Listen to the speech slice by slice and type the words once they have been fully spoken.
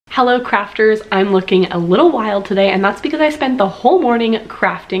Hello crafters, I'm looking a little wild today, and that's because I spent the whole morning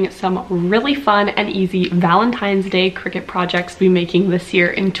crafting some really fun and easy Valentine's Day Cricut projects to be making this year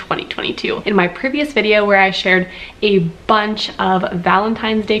in 2022. In my previous video where I shared a bunch of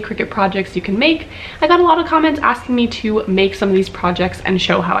Valentine's Day Cricut projects you can make, I got a lot of comments asking me to make some of these projects and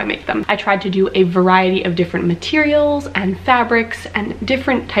show how I make them. I tried to do a variety of different materials and fabrics and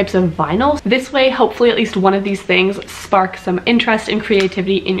different types of vinyl. This way, hopefully at least one of these things sparks some interest and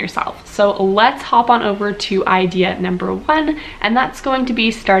creativity in yourself. So let's hop on over to idea number one, and that's going to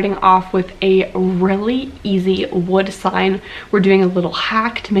be starting off with a really easy wood sign. We're doing a little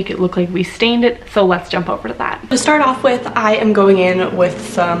hack to make it look like we stained it, so let's jump over to that. To start off with, I am going in with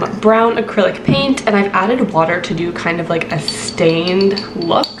some brown acrylic paint, and I've added water to do kind of like a stained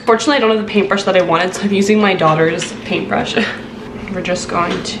look. Fortunately, I don't have the paintbrush that I wanted, so I'm using my daughter's paintbrush. We're just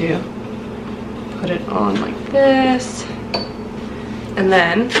going to put it on like this, and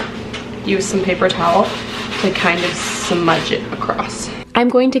then use some paper towel to kind of smudge it across. I'm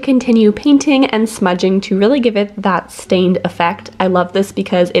going to continue painting and smudging to really give it that stained effect. I love this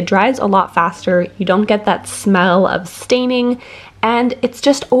because it dries a lot faster, you don't get that smell of staining, and it's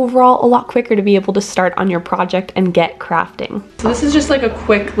just overall a lot quicker to be able to start on your project and get crafting. So this is just like a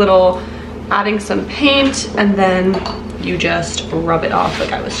quick little adding some paint, and then you just rub it off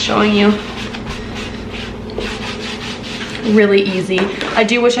like I was showing you. Really easy. I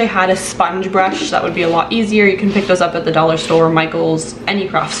do wish I had a sponge brush. That would be a lot easier. You can pick those up at the dollar store, Michael's, any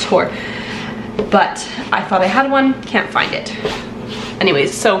craft store. But I thought I had one, can't find it.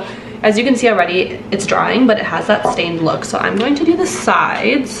 Anyways, so as you can see already, it's drying, but it has that stained look. So I'm going to do the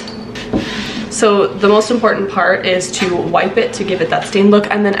sides. So the most important part is to wipe it to give it that stained look.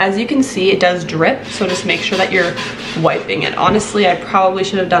 And then as you can see, it does drip. So just make sure that you're wiping it. Honestly, I probably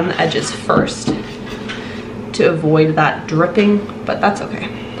should have done the edges first to avoid that dripping, but that's okay.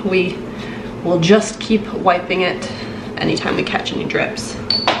 We will just keep wiping it anytime we catch any drips.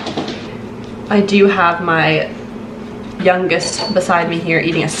 I do have my youngest beside me here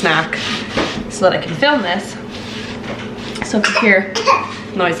eating a snack so that I can film this. So if you hear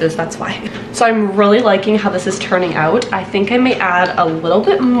noises, that's why. So I'm really liking how this is turning out. I think I may add a little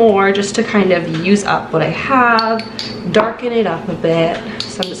bit more just to kind of use up what I have, darken it up a bit.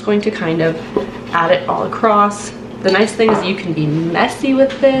 So I'm just going to kind of add it all across. The nice thing is you can be messy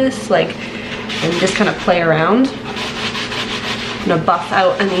with this, like, and just kind of play around. I'm gonna buff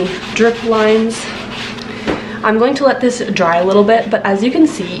out any drip lines. I'm going to let this dry a little bit, but as you can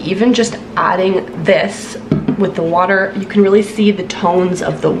see, even just adding this with the water, you can really see the tones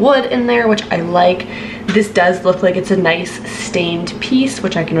of the wood in there, which I like. This does look like it's a nice stained piece,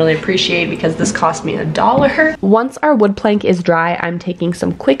 which I can really appreciate because this cost me $1. Once our wood plank is dry, I'm taking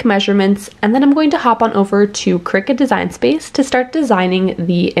some quick measurements, and then I'm going to hop on over to Cricut Design Space to start designing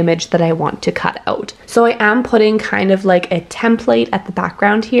the image that I want to cut out. So I am putting kind of like a template at the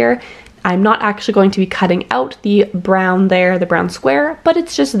background here. I'm not actually going to be cutting out the brown there, the brown square, but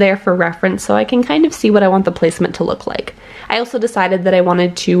it's just there for reference so I can kind of see what I want the placement to look like. I also decided that I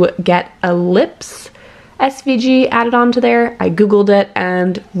wanted to get a lips SVG added onto there. I googled it,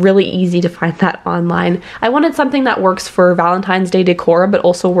 and really easy to find that online. I wanted something that works for Valentine's Day decor but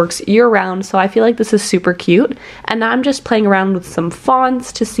also works year-round, so I feel like this is super cute. And now I'm just playing around with some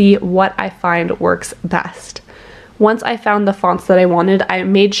fonts to see what I find works best. Once I found the fonts that I wanted, I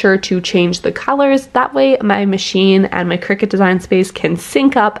made sure to change the colors. That way my machine and my Cricut Design Space can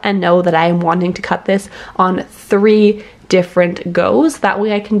sync up and know that I am wanting to cut this on 3 different goes. That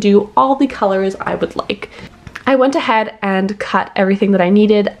way I can do all the colors I would like. I went ahead and cut everything that I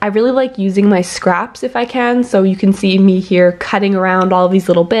needed. I really like using my scraps if I can, so you can see me here cutting around all these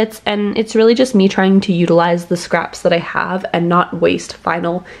little bits, and it's really just me trying to utilize the scraps that I have and not waste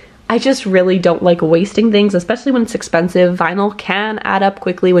vinyl. I just really don't like wasting things, especially when it's expensive. Vinyl can add up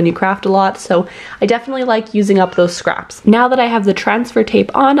quickly when you craft a lot, so I definitely like using up those scraps. Now that I have the transfer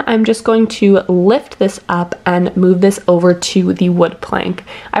tape on, I'm just going to lift this up and move this over to the wood plank.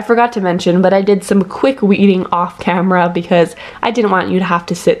 I forgot to mention, but I did some quick weeding off camera because I didn't want you to have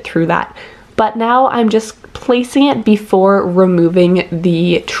to sit through that. But now I'm just placing it before removing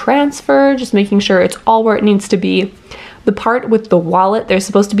the transfer, just making sure it's all where it needs to be. The part with the wallet, there's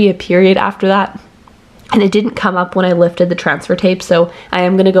supposed to be a period after that, and it didn't come up when I lifted the transfer tape, so I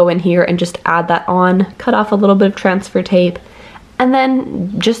am gonna go in here and just add that on, cut off a little bit of transfer tape, and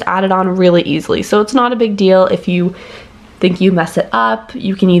then just add it on really easily. So it's not a big deal if you think you mess it up.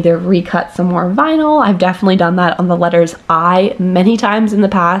 You can either recut some more vinyl. I've definitely done that on the letters I many times in the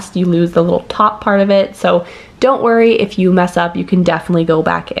past. You lose the little top part of it, so don't worry if you mess up, you can definitely go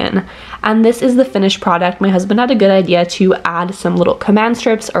back in. And this is the finished product. My husband had a good idea to add some little command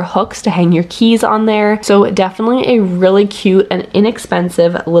strips or hooks to hang your keys on there. So definitely a really cute and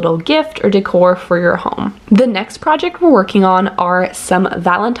inexpensive little gift or decor for your home. The next project we're working on are some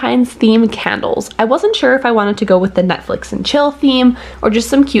Valentine's themed candles. I wasn't sure if I wanted to go with the Netflix and chill theme or just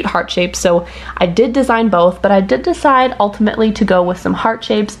some cute heart shapes, so I did design both, but I did decide ultimately to go with some heart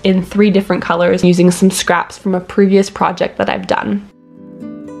shapes in 3 different colors using some scraps from a previous project that I've done.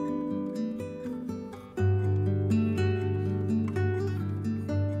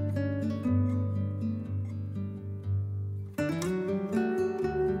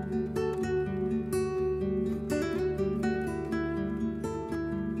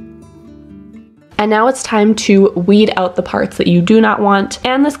 And now it's time to weed out the parts that you do not want.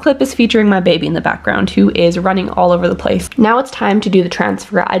 And this clip is featuring my baby in the background who is running all over the place. Now it's time to do the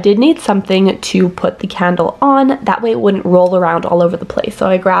transfer. I did need something to put the candle on. That way it wouldn't roll around all over the place. So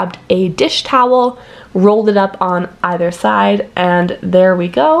I grabbed a dish towel, rolled it up on either side, and there we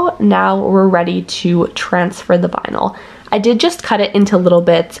go. Now we're ready to transfer the vinyl. I did just cut it into little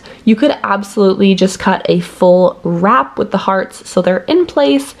bits. You could absolutely just cut a full wrap with the hearts so they're in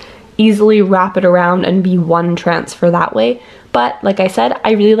place, easily wrap it around and be one transfer that way. But like I said,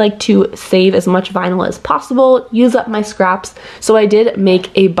 I really like to save as much vinyl as possible, use up my scraps. So I did make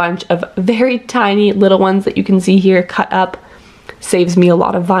a bunch of very tiny little ones that you can see here cut up. Saves me a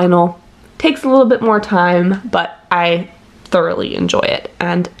lot of vinyl. Takes a little bit more time, but I thoroughly enjoy it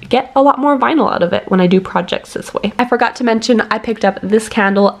and get a lot more vinyl out of it when I do projects this way. I forgot to mention I picked up this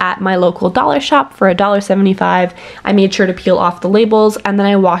candle at my local dollar shop for $1.75. I made sure to peel off the labels and then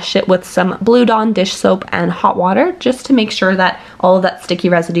I washed it with some Blue Dawn dish soap and hot water just to make sure that all of that sticky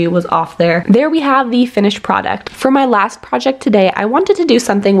residue was off there. There we have the finished product. For my last project today, I wanted to do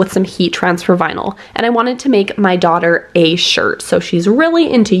something with some heat transfer vinyl and I wanted to make my daughter a shirt. So she's really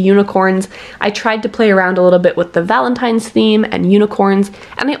into unicorns. I tried to play around a little bit with the Valentine's theme and unicorns,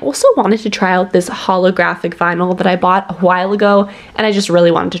 and I also wanted to try out this holographic vinyl that I bought a while ago and I just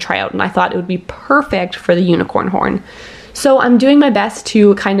really wanted to try out, and I thought it would be perfect for the unicorn horn. So I'm doing my best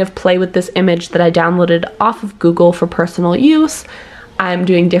to kind of play with this image that I downloaded off of Google for personal use. I'm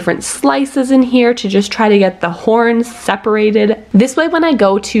doing different slices in here to just try to get the horns separated. This way when I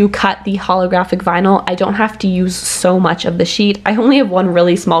go to cut the holographic vinyl, I don't have to use so much of the sheet. I only have one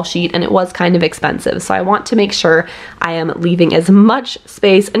really small sheet and it was kind of expensive, so I want to make sure I am leaving as much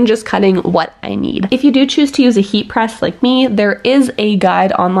space and just cutting what I need. If you do choose to use a heat press like me, there is a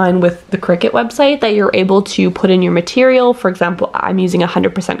guide online with the Cricut website that you're able to put in your material. For example, I'm using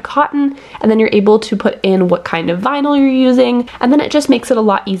 100% cotton, and then you're able to put in what kind of vinyl you're using, and then it just makes it a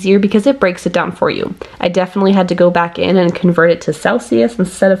lot easier because it breaks it down for you. I definitely had to go back in and convert it to Celsius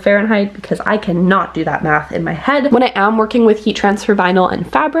instead of Fahrenheit because I cannot do that math in my head. When I am working with heat transfer vinyl and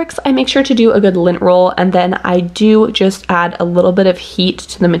fabrics, I make sure to do a good lint roll, and then I do just add a little bit of heat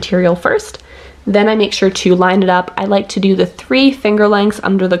to the material first. Then I make sure to line it up. I like to do the 3 finger lengths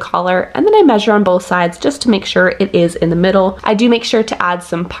under the collar, and then I measure on both sides just to make sure it is in the middle. I do make sure to add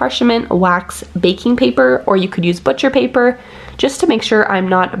some parchment, wax, baking paper, or you could use butcher paper, just to make sure I'm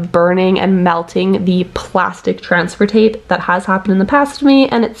not burning and melting the plastic transfer tape. That has happened in the past to me,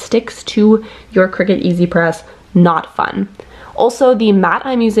 and it sticks to your Cricut Easy Press. Not fun. Also, the mat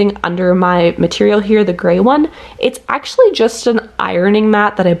I'm using under my material here, the gray one, it's actually just an ironing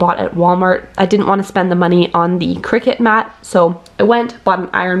mat that I bought at Walmart. I didn't want to spend the money on the Cricut mat, so I went, bought an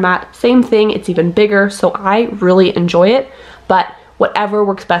iron mat. Same thing, it's even bigger, so I really enjoy it, but whatever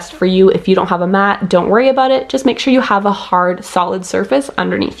works best for you. If you don't have a mat, don't worry about it. Just make sure you have a hard, solid surface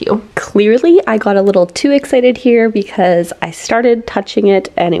underneath you. Clearly, I got a little too excited here because I started touching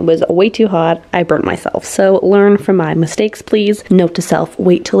it and it was way too hot. I burnt myself. So learn from my mistakes, please. Note to self,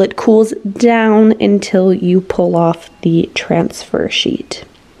 wait till it cools down until you pull off the transfer sheet.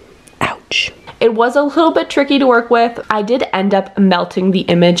 Ouch. It was a little bit tricky to work with. I did end up melting the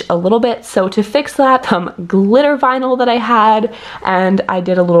image a little bit, so to fix that, some glitter vinyl that I had, and I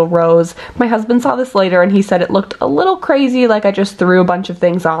did a little rose. My husband saw this later and he said it looked a little crazy, like I just threw a bunch of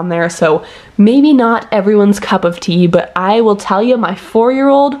things on there, so maybe not everyone's cup of tea, but I will tell you, my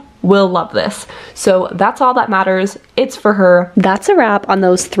 4-year-old will love this. So that's all that matters. It's for her. That's a wrap on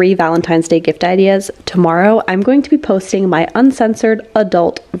those 3 Valentine's Day gift ideas. Tomorrow, I'm going to be posting my uncensored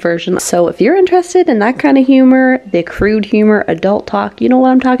adult version. So if you're interested in that kind of humor, the crude humor, adult talk, you know what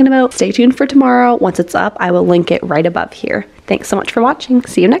I'm talking about, stay tuned for tomorrow. Once it's up, I will link it right above here. Thanks so much for watching.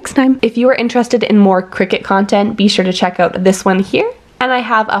 See you next time. If you are interested in more Cricut content, be sure to check out this one here. And I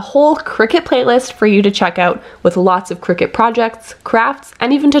have a whole Cricut playlist for you to check out with lots of Cricut projects, crafts,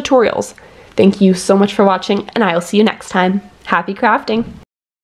 and even tutorials. Thank you so much for watching, and I will see you next time. Happy crafting!